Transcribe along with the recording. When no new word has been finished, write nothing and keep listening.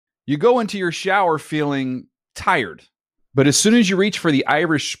You go into your shower feeling tired, but as soon as you reach for the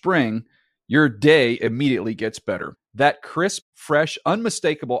Irish Spring, your day immediately gets better. That crisp, fresh,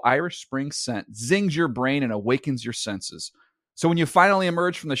 unmistakable Irish Spring scent zings your brain and awakens your senses. So when you finally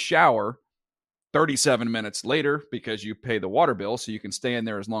emerge from the shower 37 minutes later, because you pay the water bill so you can stay in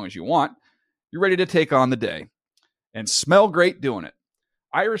there as long as you want, you're ready to take on the day and smell great doing it.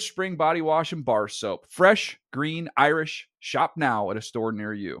 Irish Spring Body Wash and Bar Soap. Fresh, green, Irish. Shop now at a store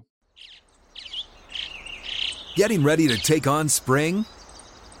near you. Getting ready to take on spring?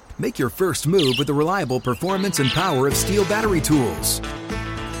 Make your first move with the reliable performance and power of Steel battery tools.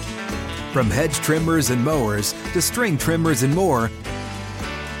 From hedge trimmers and mowers to string trimmers and more,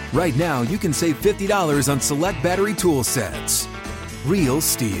 right now you can save $50 on select battery tool sets. Real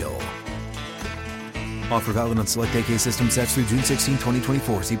Steel. Offer valid on select AK system sets through June 16,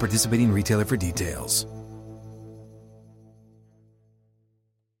 2024. See participating retailer for details.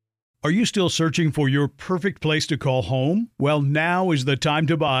 Are you still searching for your perfect place to call home? Well, now is the time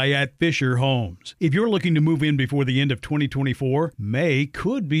to buy at Fisher Homes. If you're looking to move in before the end of 2024, May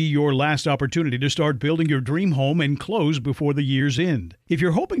could be your last opportunity to start building your dream home and close before the year's end. If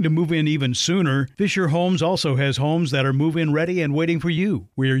you're hoping to move in even sooner, Fisher Homes also has homes that are move-in ready and waiting for you,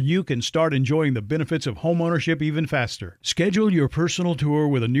 where you can start enjoying the benefits of homeownership even faster. Schedule your personal tour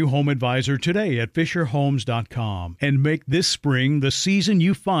with a new home advisor today at FisherHomes.com and make this spring the season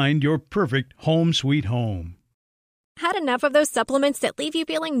you find your perfect home sweet home. Had enough of those supplements that leave you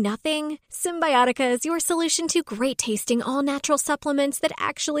feeling nothing? Symbiotica is your solution to great-tasting, all-natural supplements that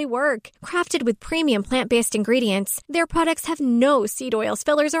actually work. Crafted with premium plant-based ingredients, their products have no seed oils,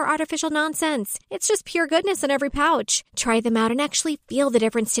 fillers, or artificial nonsense. It's just pure goodness in every pouch. Try them out and actually feel the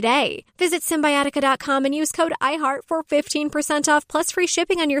difference today. Visit Symbiotica.com and use code IHEART for 15% off plus free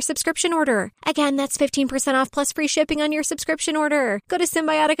shipping on your subscription order. Again, that's 15% off plus free shipping on your subscription order. Go to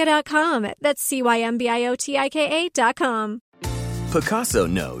Symbiotica.com. That's CYMBIOTIKA.com. Pacaso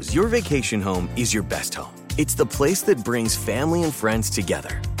knows your vacation home is your best home. It's the place that brings family and friends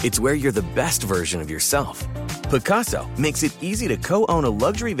together. It's where you're the best version of yourself. Pacaso makes it easy to co-own a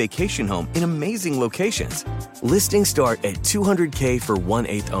luxury vacation home in amazing locations. Listings start at $200K for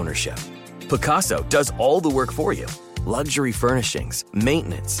 1/8 ownership. Pacaso does all the work for you. Luxury furnishings,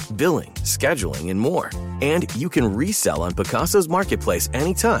 maintenance, billing, scheduling, and more. And you can resell on Pacaso's marketplace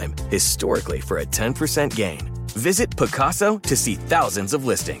anytime, historically for a 10% gain. Visit Pacaso to see thousands of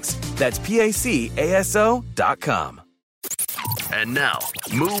listings. That's PACASO.com. And now,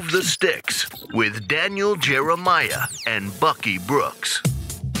 Move the Sticks with Daniel Jeremiah and Bucky Brooks.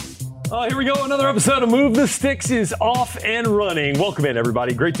 Oh, here we go. Another episode of Move the Sticks is off and running. Welcome in,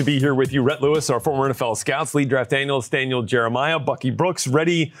 everybody. Great to be here with you. Rhett Lewis, our former NFL Scouts, lead draft analyst Daniel Jeremiah, Bucky Brooks,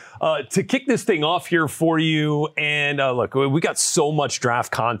 ready to kick this thing off here for you. And look, we got so much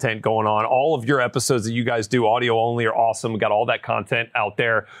draft content going on. All of your episodes that you guys do, audio only, are awesome. We got all that content out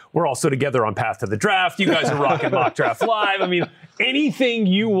there. We're also together on Path to the Draft. You guys are rocking Mock Draft Live. I mean, anything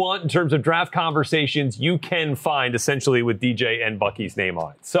you want in terms of draft conversations, you can find essentially with DJ and Bucky's name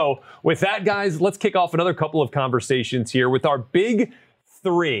on it. So with that, guys, let's kick off another couple of conversations here with our big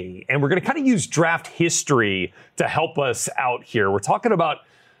three. And we're going to kind of use draft history to help us out here. We're talking about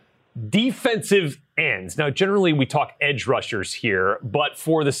defensive ends. Now, generally, we talk edge rushers here, but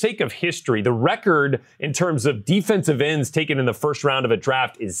for the sake of history, the record in terms of defensive ends taken in the first round of a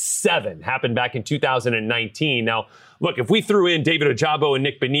draft is 7. Happened back in 2019. Now, look, if we threw in David Ojabo and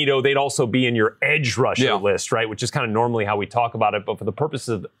Nick Benito, they'd also be in your edge rusher list, right? Which is kind of normally how we talk about it. But for the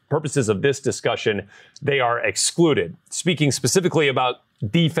purposes of this discussion, they are excluded. Speaking specifically about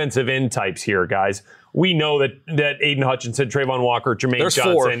defensive end types here, guys, we know that Aiden Hutchinson, Trayvon Walker, Jermaine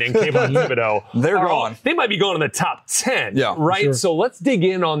Johnson, 4. and Kayvon Thibodeau, they're gone. They might be going in the top 10, right? Sure. So let's dig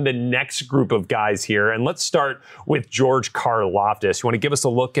in on the next group of guys here, and let's start with George Karlaftis. You want to give us a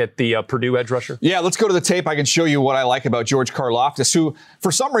look at the Purdue edge rusher? Yeah, let's go to the tape. I can show you what I like about George Karlaftis, who,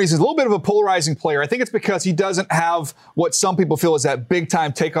 for some reason, is a little bit of a polarizing player. I think it's because he doesn't have what some people feel is that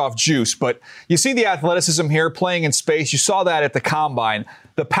big-time takeoff juice. But you see the athleticism here, playing in space. You saw that at the Combine.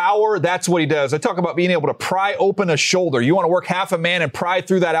 The power, that's what he does. I talk about being able to pry open a shoulder. You want to work half a man and pry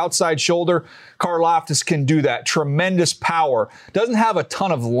through that outside shoulder? Karlaftis can do that. Tremendous power. Doesn't have a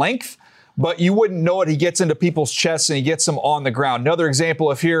ton of length, but you wouldn't know it. He gets into people's chests and he gets them on the ground. Another example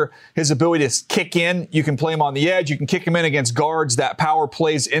of here, his ability to kick in. You can play him on the edge. You can kick him in against guards. That power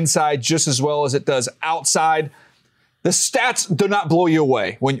plays inside just as well as it does outside. The stats do not blow you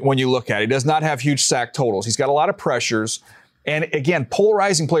away when you look at it. He does not have huge sack totals. He's got a lot of pressures. And again,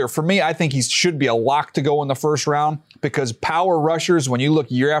 polarizing player. For me, I think he should be a lock to go in the first round because power rushers, when you look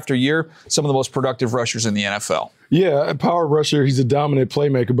year after year, some of the most productive rushers in the NFL. Yeah, a power rusher. He's a dominant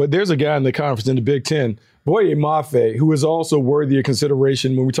playmaker. But there's a guy in the conference in the Big Ten, Boye Mafe, who is also worthy of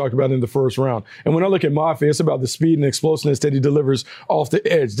consideration when we talk about in the first round. And when I look at Mafe, it's about the speed and explosiveness that he delivers off the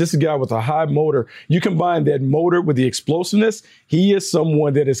edge. This is a guy with a high motor. You combine that motor with the explosiveness, he is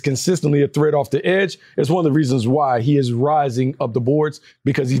someone that is consistently a threat off the edge. It's one of the reasons why he is rising up the boards,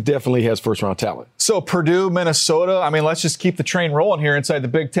 because he definitely has first-round talent. So Purdue, Minnesota, I mean, let's just keep the train rolling here inside the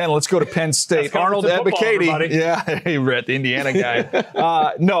Big Ten. Let's go to Penn State. Arnold Ebiketie. Yeah, hey, Rhett, the Indiana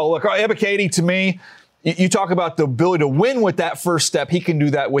guy. No, look, Ebiketie, to me, you talk about the ability to win with that first step. He can do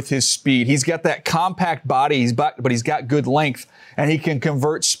that with his speed. He's got that compact body, but he's got good length, and he can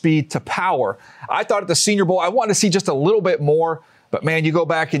convert speed to power. I thought at the Senior Bowl, I wanted to see just a little bit more. But, man, you go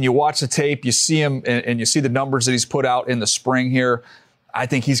back and you watch the tape, you see him, and you see the numbers that he's put out in the spring here. I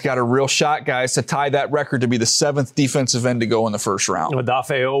think he's got a real shot, guys, to tie that record to be the 7th defensive end to go in the first round.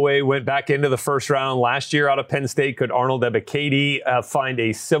 Odafe Oweh went back into the first round last year out of Penn State. Could Arnold Ebiketie find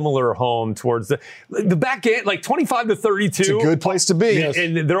a similar home towards the back end, like 25 to 32? It's a good place to be. Yes.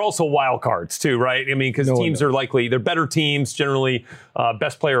 And they're also wild cards, too, right? I mean, because teams are likely, they're better teams. Generally,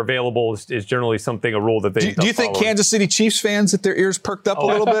 best player available is generally a rule that they do you think Kansas City Chiefs fans, that their ears perked up a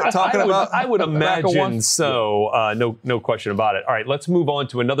little bit I would imagine so. No question about it. All right, let's move on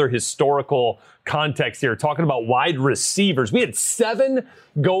to another historical context here, talking about wide receivers. We had 7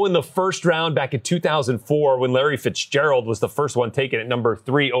 go in the first round back in 2004 when Larry Fitzgerald was the first one taken at number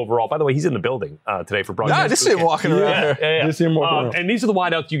 3 overall. By the way, he's in the building today for broadcast. Yeah, just see him walking around. Yeah. Just see him walking around. And these are the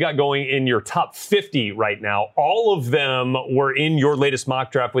wideouts you got going in your top 50 right now. All of them were in your latest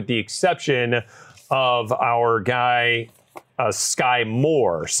mock draft with the exception of our guy, Sky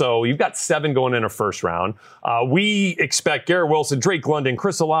Moore. So you've got 7 going in a first round. We expect Garrett Wilson, Drake London,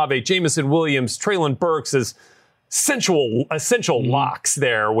 Chris Olave, Jameson Williams, Treylon Burks as essential locks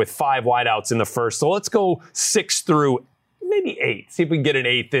there with 5 wideouts in the first. So let's go 6 through maybe 8. See if we can get an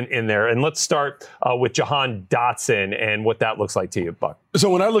 8th in there. And let's start with Jahan Dotson and what that looks like to you, Buck. So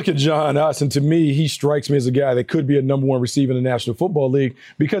when I look at Jahan Dotson, to me, he strikes me as a guy that could be a number 1 receiver in the National Football League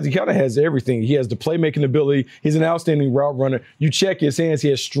because he kind of has everything. He has the playmaking ability. He's an outstanding route runner. You check his hands. He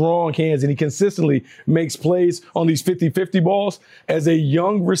has strong hands, and he consistently makes plays on these 50-50 balls. As a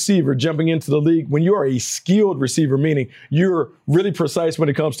young receiver jumping into the league, when you are a skilled receiver, meaning you're really precise when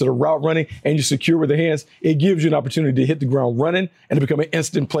it comes to the route running and you're secure with the hands, it gives you an opportunity to hit the ground running and to become an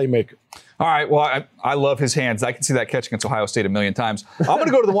instant playmaker. All right, well, I love his hands. I can see that catch against Ohio State a million times. I'm going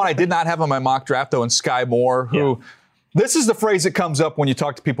to go to the one I did not have on my mock draft, though, and Sky Moore, who this is the phrase that comes up when you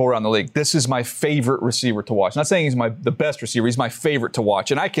talk to people around the league. This is my favorite receiver to watch. I'm not saying he's the best receiver. He's my favorite to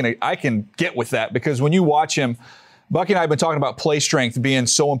watch, and I can get with that because when you watch him, Bucky and I have been talking about play strength being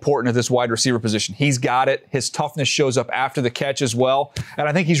so important at this wide receiver position. He's got it. His toughness shows up after the catch as well, and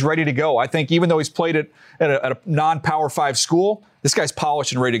I think he's ready to go. I think even though he's played at a non-Power 5 school, this guy's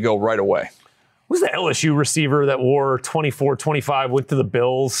polished and ready to go right away. Who's the LSU receiver that wore 24, 25, went to the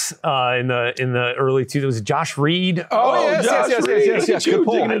Bills in the early 2000s? Was it Josh Reed? Yes. Good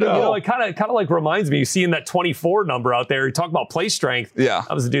pull. You know, it kind of like reminds me, you seeing that 24 number out there. You talk about play strength. Yeah.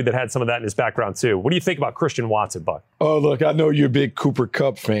 That was a dude that had some of that in his background too. What do you think about Christian Watson, Buck? Oh, look, I know you're a big Cooper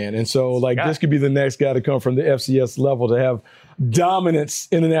Kupp fan. And so, this could be the next guy to come from the FCS level to have dominance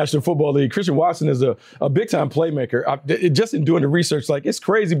in the National Football League. Christian Watson is a big-time playmaker. Just in doing the research, it's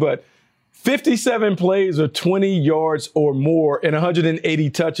crazy, but 57 plays of 20 yards or more and 180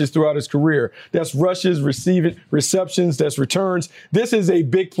 touches throughout his career. That's rushes, receiving, receptions, that's returns. This is a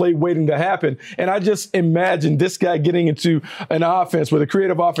big play waiting to happen. And I just imagine this guy getting into an offense with a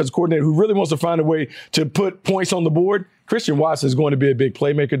creative offense coordinator who really wants to find a way to put points on the board. Christian Watson is going to be a big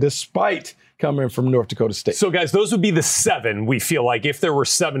playmaker despite coming from North Dakota State. So, guys, those would be the 7, we feel like, if there were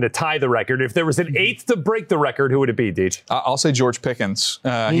 7 to tie the record. If there was an 8th to break the record, who would it be, Deej? I'll say George Pickens.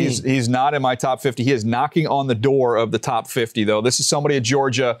 He's not in my top 50. He is knocking on the door of the top 50, though. This is somebody at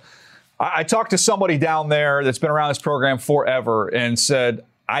Georgia. I talked to somebody down there that's been around this program forever and said,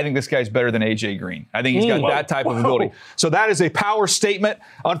 I think this guy's better than A.J. Green. I think he's got that type of ability. So that is a power statement.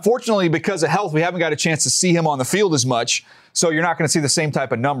 Unfortunately, because of health, we haven't got a chance to see him on the field as much. So you're not going to see the same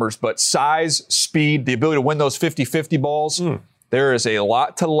type of numbers. But size, speed, the ability to win those 50-50 balls, there is a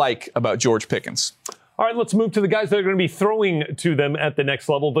lot to like about George Pickens. All right, let's move to the guys that are going to be throwing to them at the next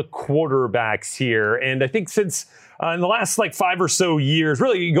level, the quarterbacks here. And I think since in the last 5 or so years,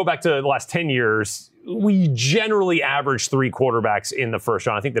 really you go back to the last 10 years, we generally average 3 quarterbacks in the first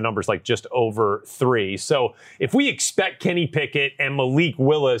round. I think the number's just over 3. So if we expect Kenny Pickett and Malik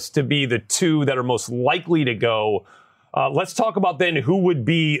Willis to be the 2 that are most likely to go, Let's talk about then who would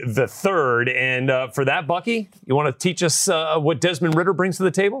be the third. And for that, Bucky, you want to teach us what Desmond Ridder brings to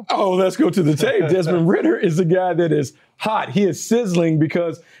the table? Oh, let's go to the tape. Desmond Ridder is a guy that is hot. He is sizzling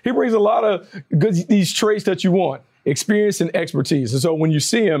because he brings a lot of these traits that you want, experience and expertise. And so when you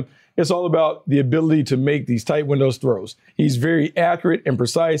see him, it's all about the ability to make these tight windows throws. He's very accurate and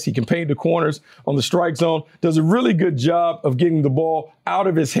precise. He can paint the corners on the strike zone, does a really good job of getting the ball out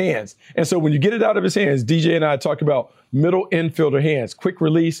of his hands. And so when you get it out of his hands, DJ and I talk about middle infielder hands, quick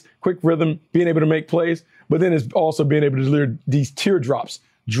release, quick rhythm, being able to make plays, but then it's also being able to deliver these teardrops,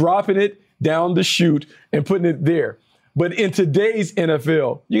 dropping it down the chute and putting it there. But in today's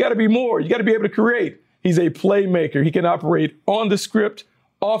NFL, you got to be more. You got to be able to create. He's a playmaker. He can operate on the script,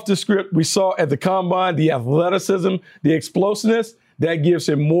 off the script. We saw at the combine the athleticism, the explosiveness. That gives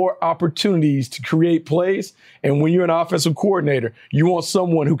him more opportunities to create plays. And when you're an offensive coordinator, you want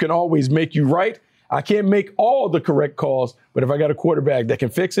someone who can always make you right. I can't make all the correct calls, but if I got a quarterback that can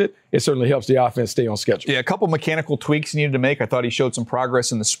fix it, it certainly helps the offense stay on schedule. Yeah, a couple mechanical tweaks he needed to make. I thought he showed some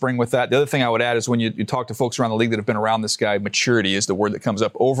progress in the spring with that. The other thing I would add is when you talk to folks around the league that have been around this guy, maturity is the word that comes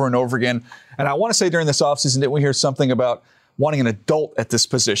up over and over again. And I want to say during this offseason, didn't we hear something about wanting an adult at this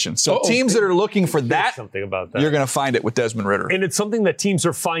position? So teams that are looking for that, something about that, you're going to find it with Desmond Ridder. And it's something that teams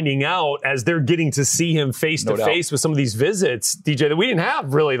are finding out as they're getting to see him face to face with some of these visits, DJ, that we didn't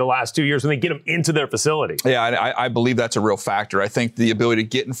have really the last 2 years when they get him into their facility. Yeah, I believe that's a real factor. I think the ability to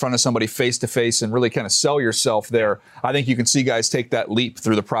get in front of somebody face to face and really kind of sell yourself there, I think you can see guys take that leap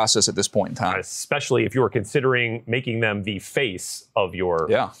through the process at this point in time. Especially if you were considering making them the face of your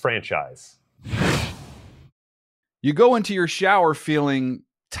franchise. You go into your shower feeling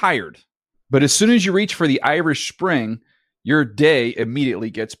tired, but as soon as you reach for the Irish Spring, your day immediately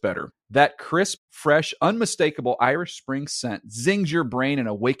gets better. That crisp, fresh, unmistakable Irish Spring scent zings your brain and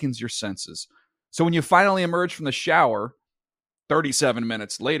awakens your senses. So when you finally emerge from the shower, 37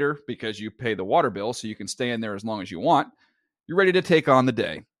 minutes later, because you pay the water bill so you can stay in there as long as you want, you're ready to take on the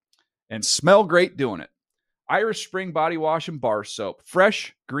day and smell great doing it. Irish Spring Body Wash and Bar Soap.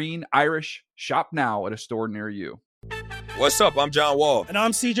 Fresh, green, Irish. Shop now at a store near you. What's up? I'm John Wall. And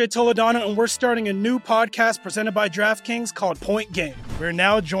I'm CJ Toledano, and we're starting a new podcast presented by DraftKings called Point Game. We're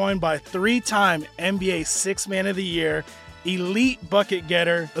now joined by three-time NBA Sixth Man of the Year, elite bucket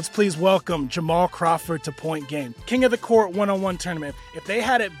getter. Let's please welcome Jamal Crawford to Point Game. King of the Court one-on-one tournament. If they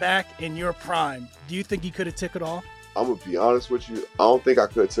had it back in your prime, do you think you could have took it all? I'm going to be honest with you. I don't think I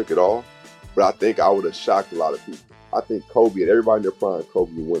could have took it all, but I think I would have shocked a lot of people. I think Kobe and everybody in their prime,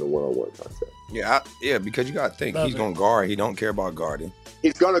 Kobe would win a one-on-one contest. Yeah, because you got to think, he's going to guard. He don't care about guarding.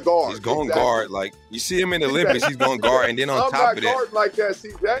 He's going to guard. He's going to guard. Like, you see him in the Olympics, he's going to guard. And then on top of that. I'm not guarding like that,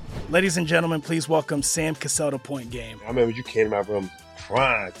 CJ. Ladies and gentlemen, please welcome Sam Cassell to Point Game. I remember you came out from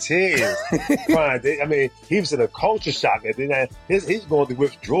prime 10. I mean, he was in a culture shock. And then he's going through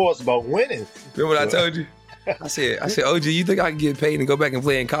withdrawals about winning. Remember what I told you? I said, OG, you think I can get paid and go back and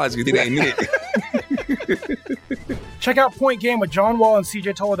play in college because it ain't it? Check out Point Game with John Wall and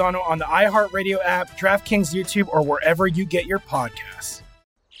CJ Toledano on the iHeartRadio app, DraftKings YouTube, or wherever you get your podcasts.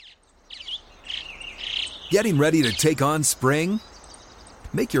 Getting ready to take on spring?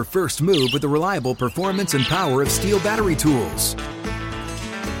 Make your first move with the reliable performance and power of Steel battery tools.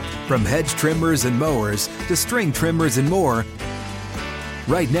 From hedge trimmers and mowers to string trimmers and more,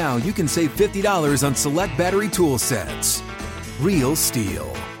 right now you can save $50 on select battery tool sets. Real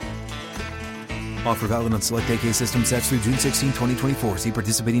Steel. Offer valid on select AK system sets through June 16, 2024. See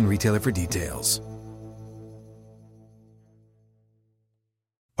participating retailer for details.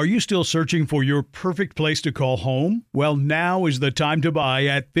 Are you still searching for your perfect place to call home? Well, now is the time to buy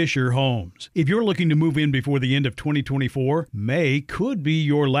at Fisher Homes. If you're looking to move in before the end of 2024, May could be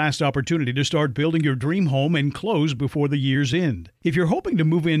your last opportunity to start building your dream home and close before the year's end. If you're hoping to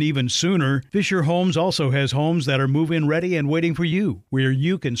move in even sooner, Fisher Homes also has homes that are move-in ready and waiting for you, where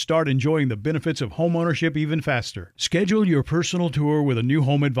you can start enjoying the benefits of homeownership even faster. Schedule your personal tour with a new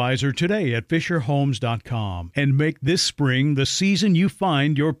home advisor today at FisherHomes.com and make this spring the season you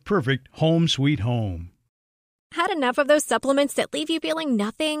find your perfect home sweet home. Had enough of those supplements that leave you feeling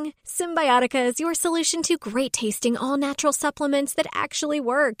nothing? Symbiotica is your solution to great-tasting, all-natural supplements that actually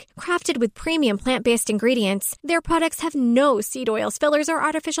work. Crafted with premium plant-based ingredients, their products have no seed oils, fillers, or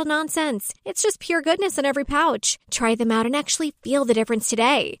artificial nonsense. It's just pure goodness in every pouch. Try them out and actually feel the difference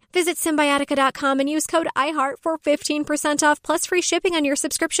today. Visit Symbiotica.com and use code IHEART for 15% off plus free shipping on your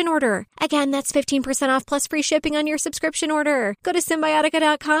subscription order. Again, that's 15% off plus free shipping on your subscription order. Go to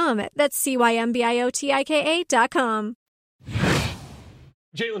Symbiotica.com. That's CYMBIOTIKA.com.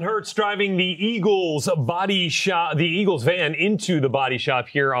 Jalen Hurts driving the Eagles van into the body shop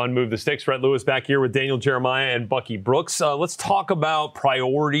here on Move the Sticks. Rhett Lewis back here with Daniel Jeremiah and Bucky Brooks. Let's talk about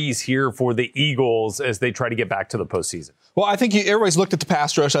priorities here for the Eagles as they try to get back to the postseason. Well, I think everybody's looked at the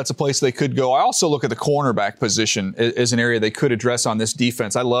pass rush. That's a place they could go. I also look at the cornerback position as an area they could address on this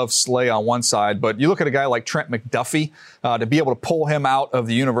defense. I love Slay on one side, but you look at a guy like Trent McDuffie, to be able to pull him out of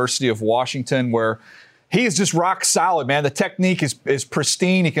the University of Washington, where he is just rock solid, man. The technique is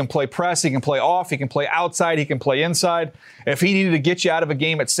pristine. He can play press. He can play off. He can play outside. He can play inside. If he needed to get you out of a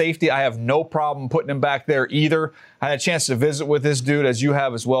game at safety, I have no problem putting him back there either. I had a chance to visit with this dude, as you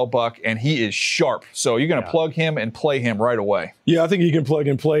have as well, Buck, and he is sharp. So you're going to plug him and play him right away. Yeah, I think he can plug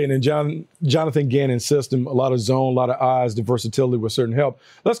and play. And in Jonathan Gannon's system, a lot of zone, a lot of eyes, the versatility with certain help.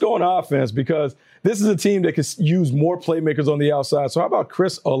 Let's go on offense, because this is a team that can use more playmakers on the outside. So how about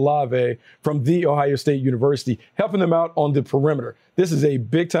Chris Olave from The Ohio State University, helping them out on the perimeter? This is a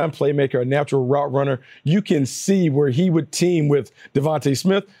big-time playmaker, a natural route runner. You can see where he would team with Devontae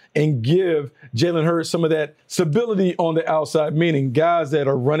Smith and give Jalen Hurts some of that stability on the outside, meaning guys that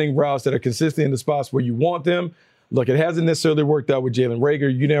are running routes that are consistent in the spots where you want them. Look, it hasn't necessarily worked out with Jalen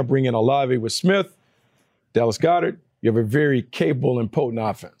Reagor. You now bring in Olave with Smith, Dallas Goedert. You have a very capable and potent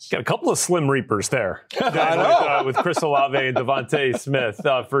offense. Got a couple of slim reapers there with Chris Olave and Devontae Smith.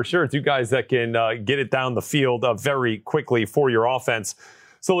 For sure, two guys that can get it down the field very quickly for your offense.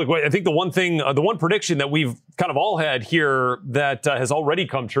 So, look, I think the one prediction that we've kind of all had here that has already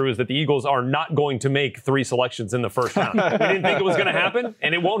come true is that the Eagles are not going to make 3 selections in the first round. We didn't think it was going to happen,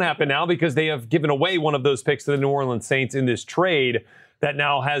 and it won't happen now because they have given away one of those picks to the New Orleans Saints in this trade that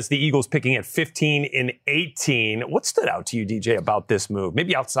now has the Eagles picking at 15 and 18. What stood out to you, DJ, about this move?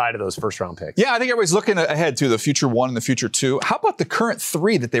 Maybe outside of those first-round picks. Yeah, I think everybody's looking ahead to the future 1 and the future 2. How about the current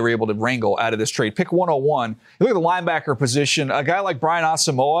 3 that they were able to wrangle out of this trade? Pick 101. You look at the linebacker position. A guy like Brian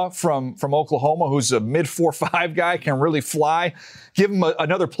Asamoah from Oklahoma, who's a mid-4.5 guy, can really fly. Give him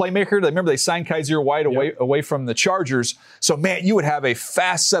another playmaker. Remember, they signed Kaiser White away from the Chargers. So, man, you would have a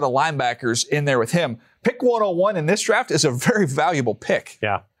fast set of linebackers in there with him. Pick 101 in this draft is a very valuable pick.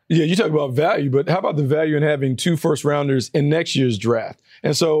 Yeah. Yeah, you talk about value, but how about the value in having 2 first-rounders in next year's draft?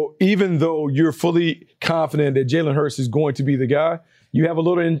 And so even though you're fully confident that Jalen Hurts is going to be the guy, you have a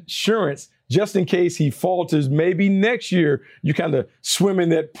little insurance just in case he falters. Maybe next year you kind of swim in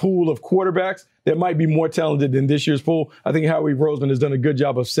that pool of quarterbacks that might be more talented than this year's pool. I think Howie Roseman has done a good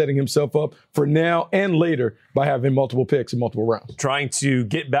job of setting himself up for now and later by having multiple picks in multiple rounds. Trying to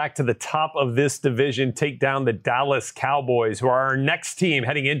get back to the top of this division, take down the Dallas Cowboys, who are our next team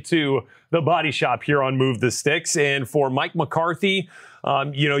heading into the body shop here on Move the Sticks. And for Mike McCarthy,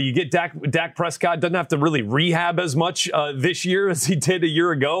 you get Dak Prescott, doesn't have to really rehab as much this year as he did a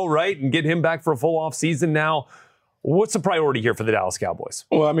year ago, right? And get him back for a full off season now. What's the priority here for the Dallas Cowboys?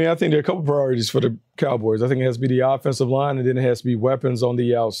 Well, I mean, I think there are a couple priorities for the Cowboys. I think it has to be the offensive line, and then it has to be weapons on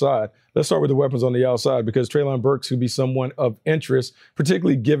the outside. Let's start with the weapons on the outside, because Treylon Burks could be someone of interest,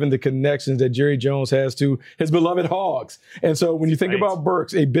 particularly given the connections that Jerry Jones has to his beloved Hogs. And so when you think about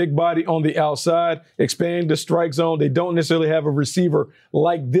Burks, a big body on the outside, expanding the strike zone, they don't necessarily have a receiver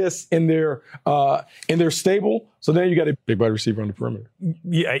like this in their stable. So then you got a big body receiver on the perimeter.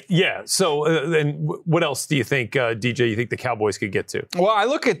 Yeah. So then what else do you think, DJ, you think the Cowboys could get to? Well, I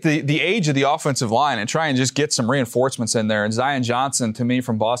look at the age of the offensive line and try and just get some reinforcements in there. And Zion Johnson, to me,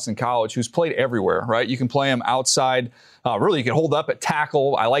 from Boston College, who's played everywhere, right? You can play him outside. Really, you can hold up at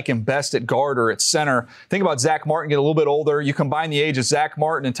tackle. I like him best at guard or at center. Think about Zach Martin, get a little bit older. You combine the age of Zach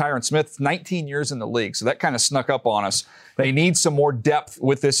Martin and Tyron Smith, 19 years in the league. So that kind of snuck up on us. They need some more depth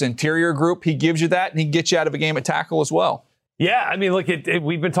with this interior group. He gives you that, and he can get you out of a game at tackle as well. Yeah, I mean, look,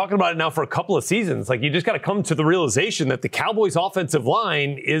 we've been talking about it now for a couple of seasons. Like, you just got to come to the realization that the Cowboys' offensive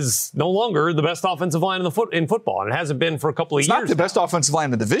line is no longer the best offensive line in football, and it hasn't been for a couple of years. It's not the best offensive line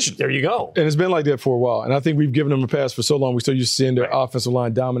in the division. There you go. And it's been like that for a while. And I think we've given them a pass for so long. We're still used to seeing their offensive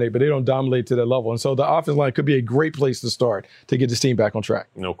line dominate, but they don't dominate to that level. And so the offensive line could be a great place to start to get this team back on track.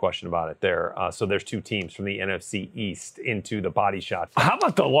 No question about it there. So there's 2 teams from the NFC East into the body shot. How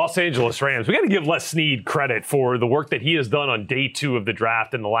about the Los Angeles Rams? We got to give Les Snead credit for the work that he has done on day 2 of the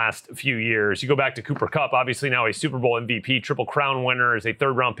draft in the last few years. You go back to Cooper Kupp, obviously now a Super Bowl MVP, Triple Crown winner, is a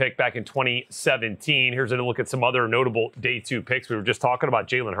 3rd-round pick back in 2017. Here's a look at some other notable day 2 picks. We were just talking about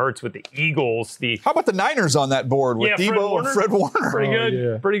Jalen Hurts with the Eagles. How about the Niners on that board with Debo and Fred Warner? Pretty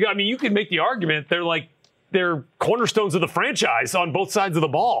good. Pretty good. I mean, you can make the argument they're cornerstones of the franchise on both sides of the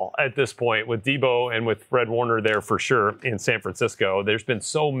ball at this point with Debo and with Fred Warner there for sure in San Francisco. There's been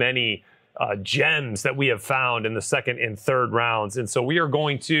so many gems that we have found in the second and third rounds. And so we are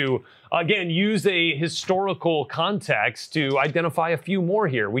going to, again, use a historical context to identify a few more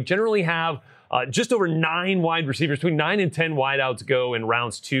here. We generally have just over 9 wide receivers, between 9 and 10 wideouts go in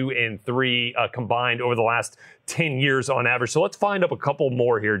rounds 2 and 3 combined over the last 10 years on average. So let's find up a couple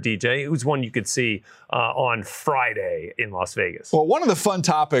more here, DJ. Who's one you could see on Friday in Las Vegas? Well, one of the fun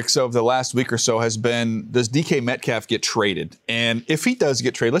topics of the last week or so has been, does DK Metcalf get traded? And if he does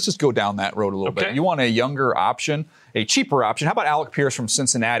get traded, let's just go down that road a little bit. You want a younger option, a cheaper option. How about Alec Pierce from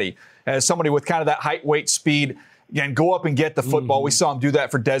Cincinnati as somebody with kind of that height, weight, speed? Again, go up and get the football. We saw him do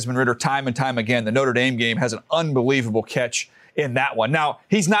that for Desmond Ridder time and time again. The Notre Dame game has an unbelievable catch in that one. Now,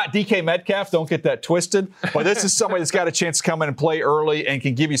 he's not DK Metcalf. Don't get that twisted. But this is somebody that's got a chance to come in and play early and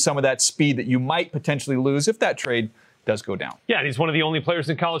can give you some of that speed that you might potentially lose if that trade does go down. Yeah, and he's one of the only players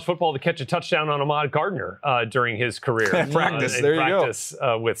in college football to catch a touchdown on Ahmad Gardner during his career. Practice. In there practice, you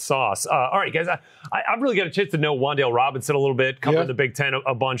go. With Sauce. All right, guys, I've really got a chance to know Wan'Dale Robinson a little bit, covered the Big Ten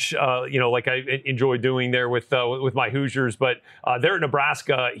a bunch, like I enjoy doing there with my Hoosiers. But there at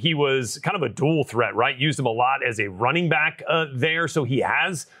Nebraska, he was kind of a dual threat, right? Used him a lot as a running back there, so he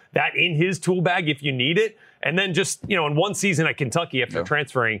has that in his tool bag if you need it. And then just, in one season at Kentucky after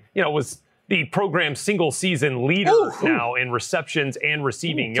transferring, was the program's single-season leader now in receptions and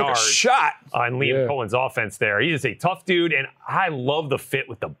receiving yards. Took a shot on Liam Cohen's offense there. He is a tough dude, and I love the fit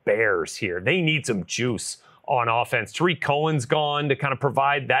with the Bears here. They need some juice on offense. Tariq Cohen's gone to kind of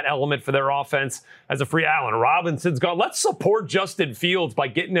provide that element for their offense as a free. Allen Robinson's gone. Let's support Justin Fields by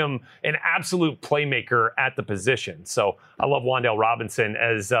getting him an absolute playmaker at the position. So I love Wan'Dale Robinson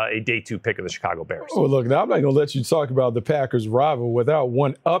as a day 2 pick of the Chicago Bears. Oh, look, now I'm not going to let you talk about the Packers rival without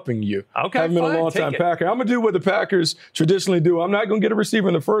one-upping you. Okay, I've been a long-time Packer. I'm going to do what the Packers traditionally do. I'm not going to get a receiver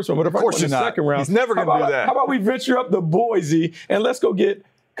in the first round, but if I go in the second round, he's never going to do that. How about we venture up to Boise and let's go get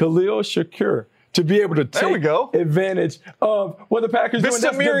Khalil Shakir to be able to take advantage of what the Packers doing.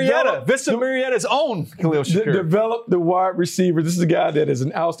 Vista Marietta's own Khalil Shakir. Develop the wide receiver. This is a guy that is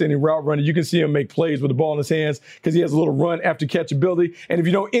an outstanding route runner. You can see him make plays with the ball in his hands because he has a little run after catch ability. And if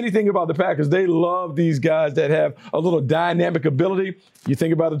you know anything about the Packers, they love these guys that have a little dynamic ability. You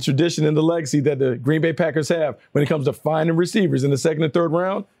think about the tradition and the legacy that the Green Bay Packers have when it comes to finding receivers in the second and third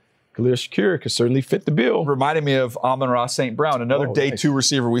round. Khalil Shakir could certainly fit the bill. Reminded me of Amon-Ra St. Brown, another day 2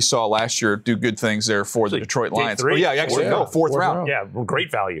 receiver we saw last year do good things there for the Detroit Lions. Fourth round. Yeah, great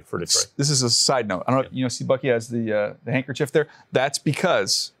value for Detroit. This is a side note. I don't know, see Bucky has the handkerchief there. That's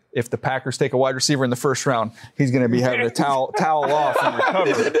because if the Packers take a wide receiver in the first round, he's going to be having a towel off and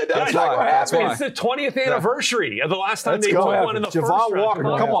recover. That's why. It's the 20th anniversary of the last time they took one in the Javon first round. Walker,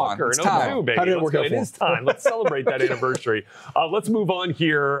 come on. It's time. How did it work out? It is time. Let's celebrate that anniversary. Let's move on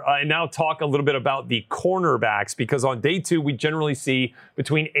here and now talk a little bit about the cornerbacks, because on day 2, we generally see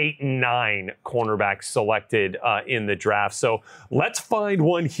between 8 and 9 cornerbacks selected in the draft. So let's find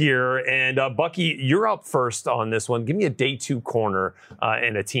one here. And Bucky, you're up first on this one. Give me a day 2 corner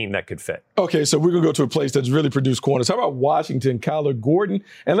and a team that could fit. Okay, so we're going to go to a place that's really produced corners. How about Washington, Kyler Gordon?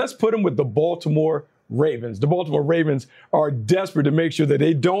 And let's put him with the Baltimore Ravens. The Baltimore Ravens are desperate to make sure that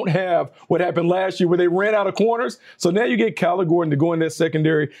they don't have what happened last year where they ran out of corners. So now you get Kyler Gordon to go in that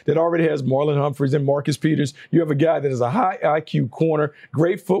secondary that already has Marlon Humphreys and Marcus Peters. You have a guy that is a high IQ corner,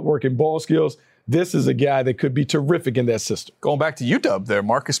 great footwork and ball skills. This is a guy that could be terrific in that system. Going back to UW there,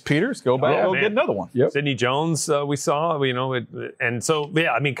 Marcus Peters, go get another one. Yep. Sidney Jones, we saw, and so,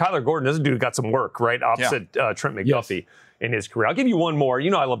 Kyler Gordon is a dude who got some work, right, opposite Trent McDuffie. In his career. I'll give you one more.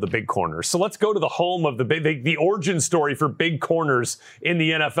 I love the big corners. So let's go to the home of the origin story for big corners in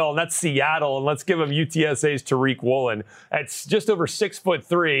the NFL, and that's Seattle. And let's give him UTSA's Tariq Woolen. At just over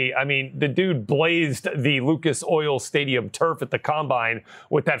 6'3". I mean, the dude blazed the Lucas Oil Stadium turf at the Combine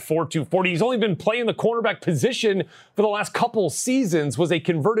with that 4.2 40. He's only been playing the cornerback position for the last couple seasons, was a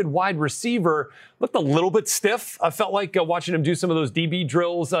converted wide receiver. Looked a little bit stiff. I felt like watching him do some of those DB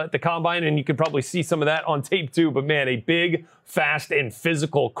drills at the Combine, and you could probably see some of that on tape too. But man, a big, fast, and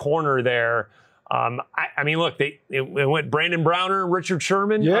physical corner there. Look, it went Brandon Browner, Richard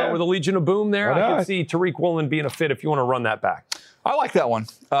Sherman with the Legion of Boom there. I can see Tariq Woolen being a fit if you want to run that back. I like that one.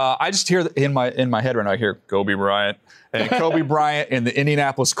 I just hear in my head right now, I hear Kobe Bryant. And Kobe Bryant and the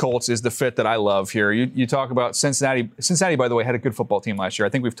Indianapolis Colts is the fit that I love here. You talk about Cincinnati. Cincinnati, by the way, had a good football team last year. I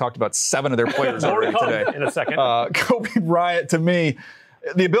think we've talked about 7 of their players already today. In a second. Kobe Bryant, to me,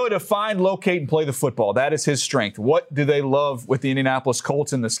 the ability to find, locate, and play the football. That is his strength. What do they love with the Indianapolis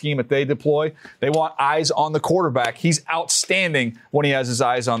Colts and the scheme that they deploy? They want eyes on the quarterback. He's outstanding when he has his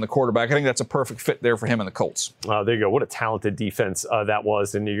eyes on the quarterback. I think that's a perfect fit there for him and the Colts. There you go. What a talented defense that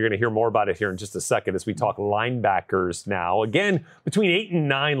was. And you're going to hear more about it here in just a second as we talk linebackers now. Again, between 8 and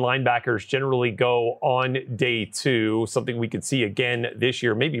 9 linebackers generally go on day 2, something we could see again this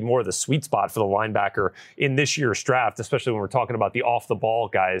year, maybe more of the sweet spot for the linebacker in this year's draft, especially when we're talking about the off-the-ball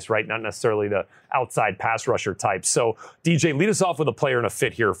guys, right? Not necessarily the outside pass rusher types. So, DJ, lead us off with a player and a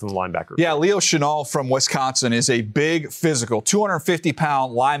fit here from the linebacker. Yeah, Leo Chenal from Wisconsin is a big, physical,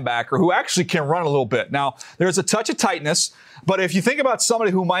 250-pound linebacker who actually can run a little bit. Now, there's a touch of tightness, but if you think about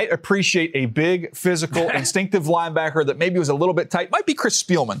somebody who might appreciate a big, physical, instinctive linebacker that maybe was a little bit tight, might be Chris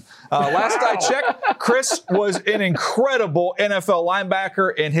Spielman. Last I checked, Chris was an incredible NFL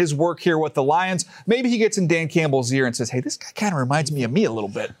linebacker in his work here with the Lions. Maybe he gets in Dan Campbell's ear and says, hey, this guy kind of reminds me of me a little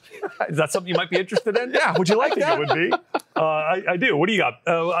bit. Is that something you might be interested in? Yeah, would you like that? I think it would be. I do. What do you got?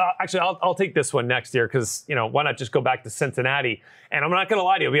 Actually, I'll take this one next year because, why not just go back to Cincinnati? And I'm not going to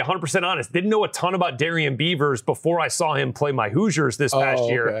lie to you. I'll be 100% honest. Didn't know a ton about Darian Beavers before I saw him play my Hoosiers this past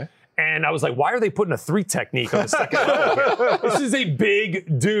year. Okay. And I was like, why are they putting a 3 technique on the second level here? This is a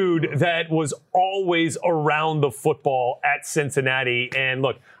big dude that was always around the football at Cincinnati. And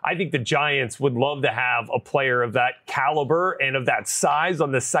look, I think the Giants would love to have a player of that caliber and of that size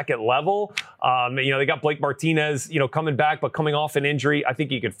on the second level. They got Blake Martinez, coming back, but coming off an injury. I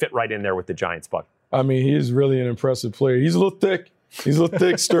think he could fit right in there with the Giants, Buck. I mean, he is really an impressive player. He's a little thick. He's a little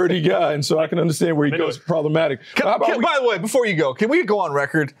thick, sturdy guy, and so I can understand where he goes problematic. By the way, before you go, can we go on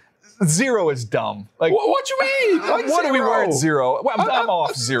record? 0 is dumb. Like, what you mean? Like what do we wear at 0? Well, I'm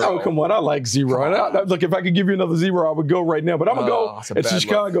off 0. Oh, come on. I like 0. And look, if I could give you another 0, I would go right now. But I'm going to go at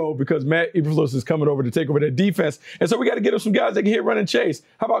Chicago because Matt Eberflus is coming over to take over their defense. And so we got to get him some guys that can hit, run, and chase.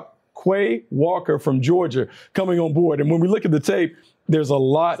 How about Quay Walker from Georgia coming on board? And when we look at the tape, there's a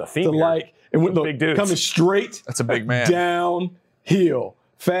lot to like. And look, coming straight That's a big man. Downhill.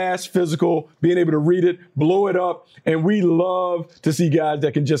 Fast, physical, being able to read it, blow it up. And we love to see guys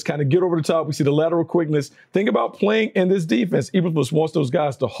that can just kind of get over the top. We see the lateral quickness. Think about playing in this defense. Eberflus wants those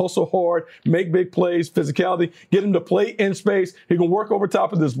guys to hustle hard, make big plays, physicality, get him to play in space. He can work over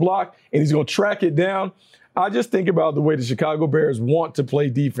top of this block, and he's going to track it down. I just think about the way the Chicago Bears want to play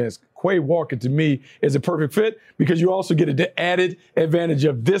defense. Quay Walker, to me, is a perfect fit because you also get the added advantage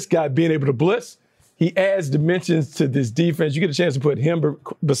of this guy being able to blitz. He adds dimensions to this defense. You get a chance to put him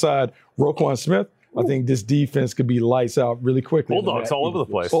beside Roquan Smith. I think this defense could be lights out really quickly. Bulldogs all over the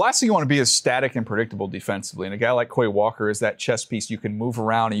place. Well, last thing you want to be is static and predictable defensively. And a guy like Quay Walker is that chess piece. You can move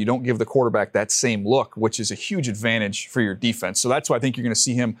around and you don't give the quarterback that same look, which is a huge advantage for your defense. So that's why I think you're going to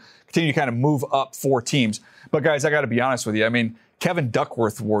see him continue to kind of move up 4 teams. But guys, I got to be honest with you. I mean, Kevin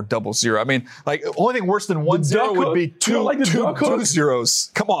Duckworth wore 00. I mean, like, only thing worse than 1 0 would be two zeros.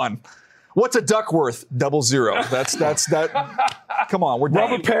 Come on. What's a Duckworth 00? That's that. Come on, we're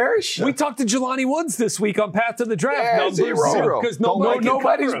done. Robert Parrish. We talked to Jelani Woods this week on Path to the Draft. Yeah, Number 0. Because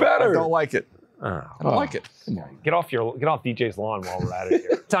nobody's better. I don't like it. I don't like it. Get off DJ's lawn while we're at it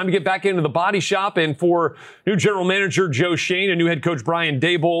here. Time to get back into the body shop, and for new general manager Joe Schoen and new head coach Brian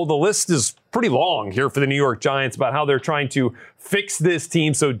Daboll, the list is pretty long here for the New York Giants about how they're trying to fix this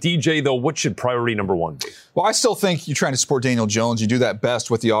team. So, DJ, though, what should priority number 1 be? Well, I still think you're trying to support Daniel Jones. You do that best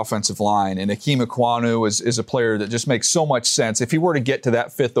with the offensive line. And Akeem Ekwonu is a player that just makes so much sense. If he were to get to that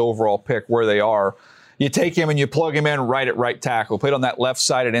 5th overall pick where they are, you take him and you plug him in right at right tackle. Played on that left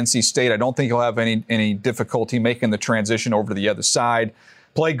side at NC State. I don't think he'll have any difficulty making the transition over to the other side.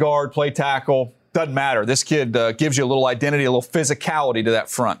 Play guard, play tackle. Doesn't matter. This kid gives you a little identity, a little physicality to that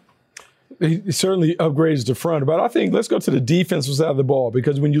front. He certainly upgrades the front. But I think let's go to the defensive side of the ball,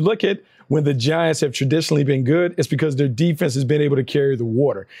 because when you look at when the Giants have traditionally been good, it's because their defense has been able to carry the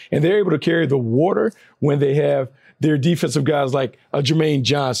water. And they're able to carry the water when they have their defensive guys like a Jermaine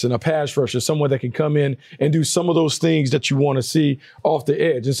Johnson, a pass rusher, someone that can come in and do some of those things that you want to see off the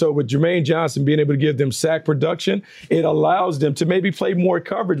edge. And so with Jermaine Johnson being able to give them sack production, it allows them to maybe play more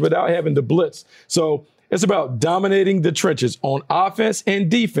coverage without having to blitz. So it's about dominating the trenches on offense and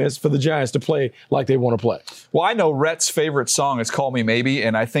defense for the Giants to play like they want to play. Well, I know Rhett's favorite song is Call Me Maybe,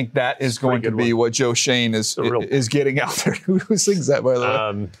 and I think that is going to be what Joe Schoen is getting out there. Who sings that, by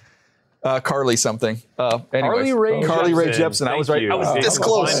the way? Carly something. Carly Rae Jepsen. I was right. I was this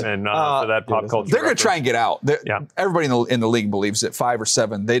close. For that pop culture. They're going to try and get out. Everybody in the league believes that 5 or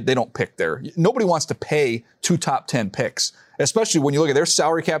 7, they don't pick there. Nobody wants to pay 2 top 10 picks, especially when you look at their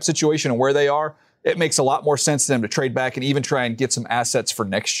salary cap situation and where they are. It makes a lot more sense to them to trade back and even try and get some assets for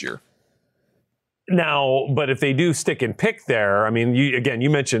next year. Now, but if they do stick and pick there, I mean, you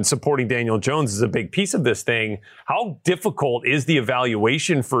mentioned supporting Daniel Jones is a big piece of this thing. How difficult is the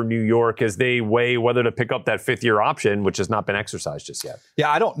evaluation for New York as they weigh whether to pick up that fifth-year option, which has not been exercised just yet?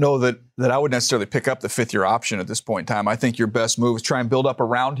 Yeah, I don't know that I would necessarily pick up the fifth-year option at this point in time. I think your best move is try and build up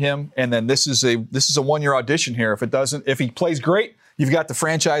around him, and then this is a one-year audition here. If he plays great, you've got the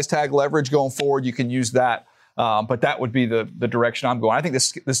franchise tag leverage going forward. You can use that. But that would be the direction I'm going. I think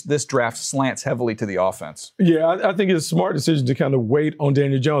this draft slants heavily to the offense. Yeah, I think it's a smart decision to kind of wait on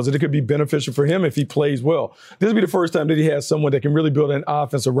Daniel Jones, and it could be beneficial for him if he plays well. This will be the first time that he has someone that can really build an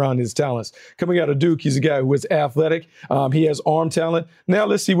offense around his talents. Coming out of Duke, he's a guy who is athletic. He has arm talent. Now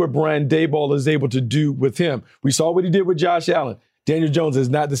let's see what Brian Daboll is able to do with him. We saw what he did with Josh Allen. Daniel Jones is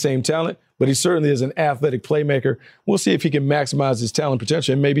not the same talent, but he certainly is an athletic playmaker. We'll see if he can maximize his talent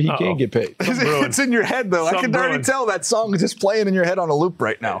potential, and maybe he can get paid. It's in your head, though. I can already tell that song is just playing in your head on a loop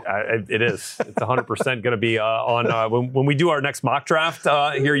right now. It is. It's 100% going to be on when we do our next mock draft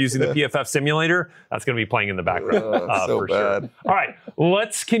here using the PFF simulator. That's going to be playing in the background so for bad. sure. All right,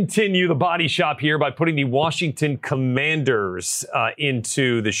 let's continue the body shop here by putting the Washington Commanders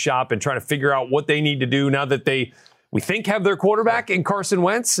into the shop and trying to figure out what they need to do now that we think have their quarterback in Carson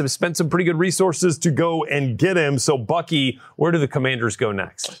Wentz. Have spent some pretty good resources to go and get him. So, Bucky, where do the Commanders go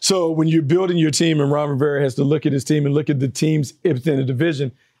next? So when you're building your team and Ron Rivera has to look at his team and look at the teams within the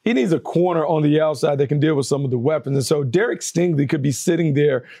division, he needs a corner on the outside that can deal with some of the weapons. And so Derek Stingley could be sitting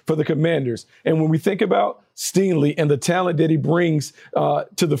there for the Commanders. And when we think about Stingley and the talent that he brings to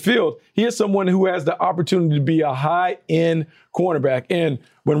the field, he is someone who has the opportunity to be a high-end cornerback. And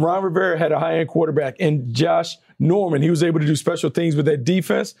when Ron Rivera had a high-end quarterback and Josh Norman, he was able to do special things with that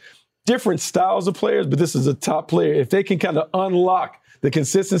defense. Different styles of players, but this is a top player. If they can kind of unlock the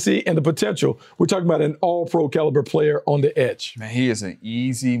consistency and the potential, we're talking about an all-pro caliber player on the edge. Man, he is an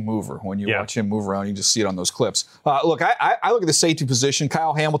easy mover. When you watch him move around, you just see it on those clips. Look, I look at the safety position.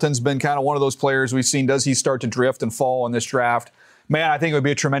 Kyle Hamilton's been kind of one of those players we've seen. Does he start to drift and fall in this draft? Man, I think it would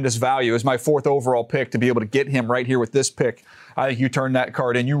be a tremendous value as my fourth overall pick to be able to get him right here with this pick. I think you turn that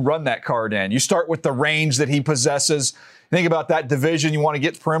card in. You run that card in. You start with the range that he possesses. Think about that division. You want to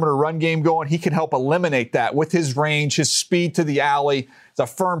get perimeter run game going. He can help eliminate that with his range, his speed to the alley. He's a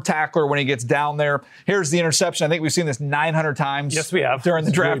firm tackler when he gets down there. Here's the interception. I think we've seen this 900 times. Yes, we have. During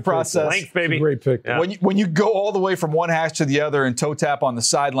the draft process. Length, baby. Great pick. Yeah. When you go all the way from one hash to the other and toe tap on the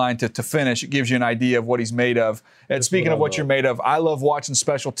sideline to finish, it gives you an idea of what he's made of. And speaking of what you're made of, I love watching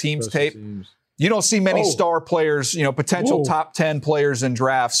special teams tape. You don't see many star players, potential top 10 players in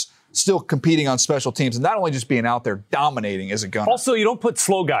drafts still competing on special teams, and not only just being out there dominating as a gunner. Also, you don't put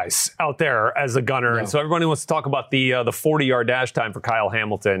slow guys out there as a gunner, and so everybody wants to talk about the 40-yard dash time for Kyle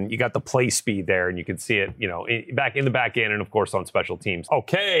Hamilton. You got the play speed there, and you can see it, back in the back end, and of course on special teams.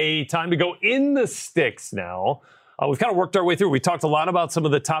 Okay, time to go in the sticks now. We've kind of worked our way through. We talked a lot about some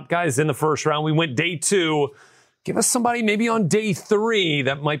of the top guys in the first round. We went day 2. Give us somebody maybe on day 3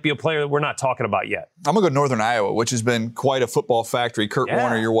 that might be a player that we're not talking about yet. I'm going to go Northern Iowa, which has been quite a football factory. Kurt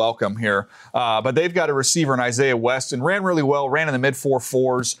Warner, you're welcome here. But they've got a receiver in Isaiah Weston. Ran really well, ran in the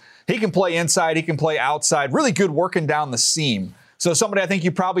mid-4.4s. He can play inside. He can play outside. Really good working down the seam. So somebody I think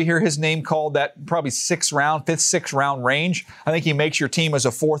you probably hear his name called that probably 5th, 6th round range. I think he makes your team as a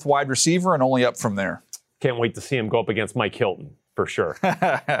 4th wide receiver and only up from there. Can't wait to see him go up against Mike Hilton. For sure. All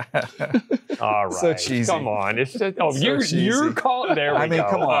right. So cheesy. Come on. It's just, you're calling. There we go. I mean,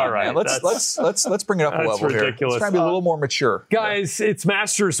 come on. All right. Man. Let's bring it up a level ridiculous. here. Let's try to be a little more mature. Guys, it's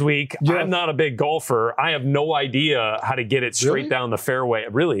Masters Week. Yeah. I'm not a big golfer. I have no idea how to get it straight down the fairway.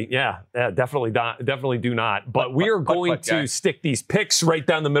 Really? Yeah. Definitely not. Definitely do not. But we are going to stick these picks right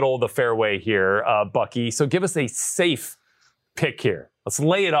down the middle of the fairway here, Bucky. So give us a safe pick here. Let's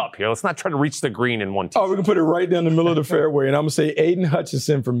lay it up here. Let's not try to reach the green in one team. Oh, we can put it right down the middle of the fairway. And I'm going to say Aiden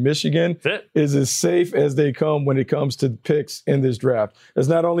Hutchinson from Michigan is as safe as they come when it comes to picks in this draft. It's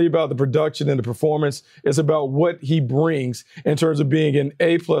not only about the production and the performance. It's about what he brings in terms of being an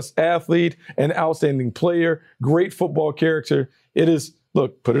A-plus athlete, an outstanding player, great football character. It is,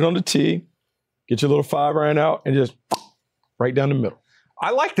 look, put it on the tee, get your little 5-iron out, and just right down the middle. I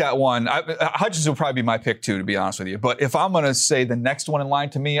like that one. Hutchinson will probably be my pick, too, to be honest with you. But if I'm going to say the next one in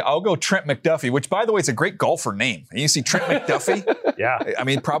line to me, I'll go Trent McDuffie, which, by the way, is a great golfer name. You see Trent McDuffie? Yeah. I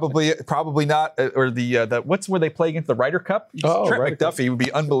mean, probably not. Or the what's where they play against the Ryder Cup? Trent McDuffie would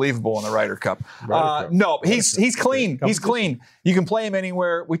be unbelievable in the Ryder Cup. No, he's clean. He's clean. You can play him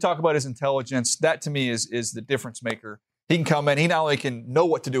anywhere. We talk about his intelligence. That, to me, is the difference maker He can come in. He not only can know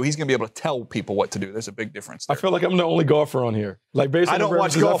what to do, he's going to be able to tell people what to do. There's a big difference there. I feel like I'm the only golfer on here. Like based on I don't the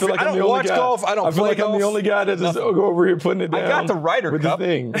watch references, golf. I feel like I I'm don't the only watch guy. golf. I don't I feel play like I'm the golf. only guy that just go over here putting it down. I got the Ryder with Cup. the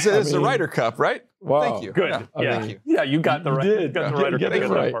thing. It's the Ryder Cup, right? Wow. Thank you. Good. Thank you. Yeah, you got the right. did. You got the Ryder Get Cup it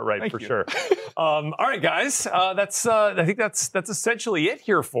right. part right Thank for you. sure. All right, guys. I think that's essentially it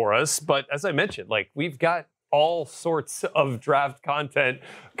here for us. But as I mentioned, like we've got all sorts of draft content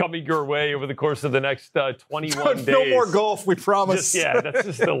coming your way over the course of the next 21 days. No more golf, we promise. That's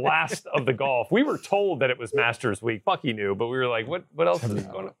just the last of the golf. We were told that it was Masters Week. Bucky knew, but we were like, what else is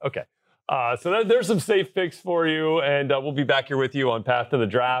going on? Okay. So there's some safe picks for you, and we'll be back here with you on Path to the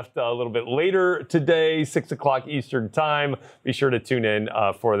Draft a little bit later today, 6 o'clock Eastern Time. Be sure to tune in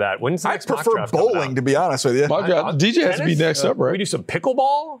for that. When's the I next mock prefer draft coming bowling, out? to be honest with you. My God, DJ has to be next up, right? We do some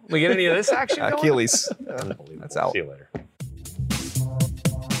pickleball? We get any of this action going? Achilles. Unbelievable. That's out. See you later.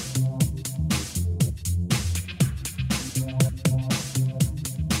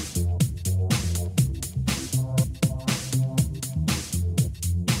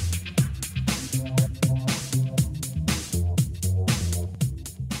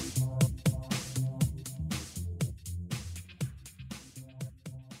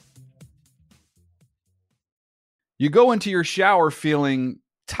 You go into your shower feeling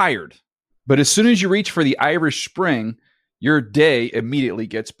tired, but as soon as you reach for the Irish Spring, your day immediately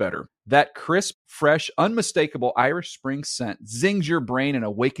gets better. That crisp, fresh, unmistakable Irish Spring scent zings your brain and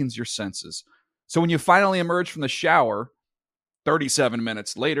awakens your senses. So when you finally emerge from the shower, 37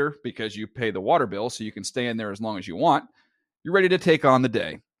 minutes later, because you pay the water bill so you can stay in there as long as you want, you're ready to take on the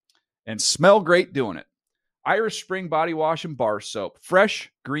day and smell great doing it. Irish Spring Body Wash and Bar Soap.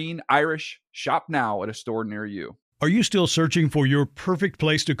 Fresh, green, Irish. Shop now at a store near you. Are you still searching for your perfect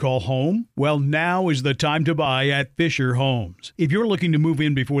place to call home? Well, now is the time to buy at Fisher Homes. If you're looking to move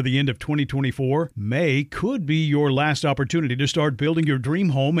in before the end of 2024, May could be your last opportunity to start building your dream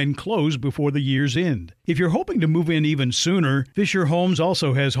home and close before the year's end. If you're hoping to move in even sooner, Fisher Homes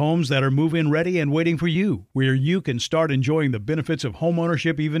also has homes that are move-in ready and waiting for you, where you can start enjoying the benefits of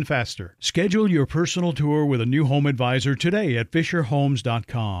homeownership even faster. Schedule your personal tour with a new home advisor today at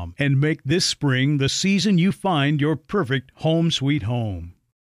FisherHomes.com and make this spring the season you find your perfect home sweet home.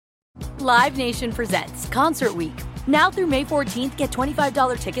 Live Nation presents Concert Week. Now through May 14th, get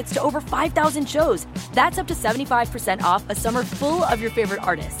 $25 tickets to over 5,000 shows. That's up to 75% off a summer full of your favorite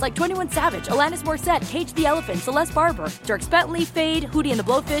artists like 21 Savage, Alanis Morissette, Cage the Elephant, Celeste Barber, Dierks Bentley, Fade, Hootie and the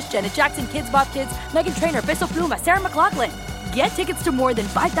Blowfish, Janet Jackson, Kids Bop Kids, Meghan Trainor, Peso Pluma, Sarah McLachlan. Get tickets to more than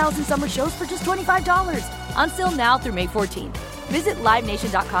 5,000 summer shows for just $25. Until now through May 14th. Visit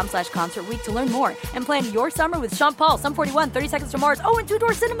LiveNation.com/Concert Week to learn more and plan your summer with Sean Paul, Sum 41, 30 Seconds to Mars, and Two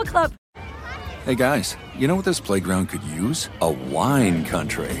Door Cinema Club. Hey guys, you know what this playground could use? A wine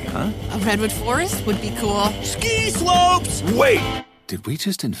country, huh? A redwood forest would be cool. Ski slopes! Wait! Did we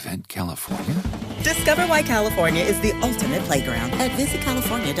just invent California? Discover why California is the ultimate playground at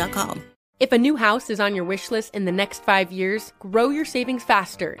visitcalifornia.com. If a new house is on your wish list in the next 5 years, grow your savings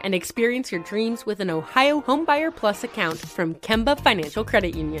faster and experience your dreams with an Ohio Homebuyer Plus account from Kemba Financial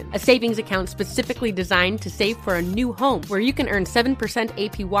Credit Union. A savings account specifically designed to save for a new home, where you can earn 7%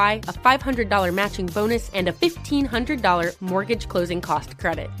 APY, a $500 matching bonus, and a $1,500 mortgage closing cost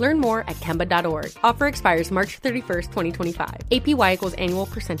credit. Learn more at Kemba.org. Offer expires March 31st, 2025. APY equals annual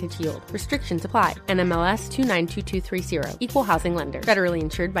percentage yield. Restrictions apply. NMLS 292230. Equal housing lender. Federally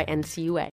insured by NCUA.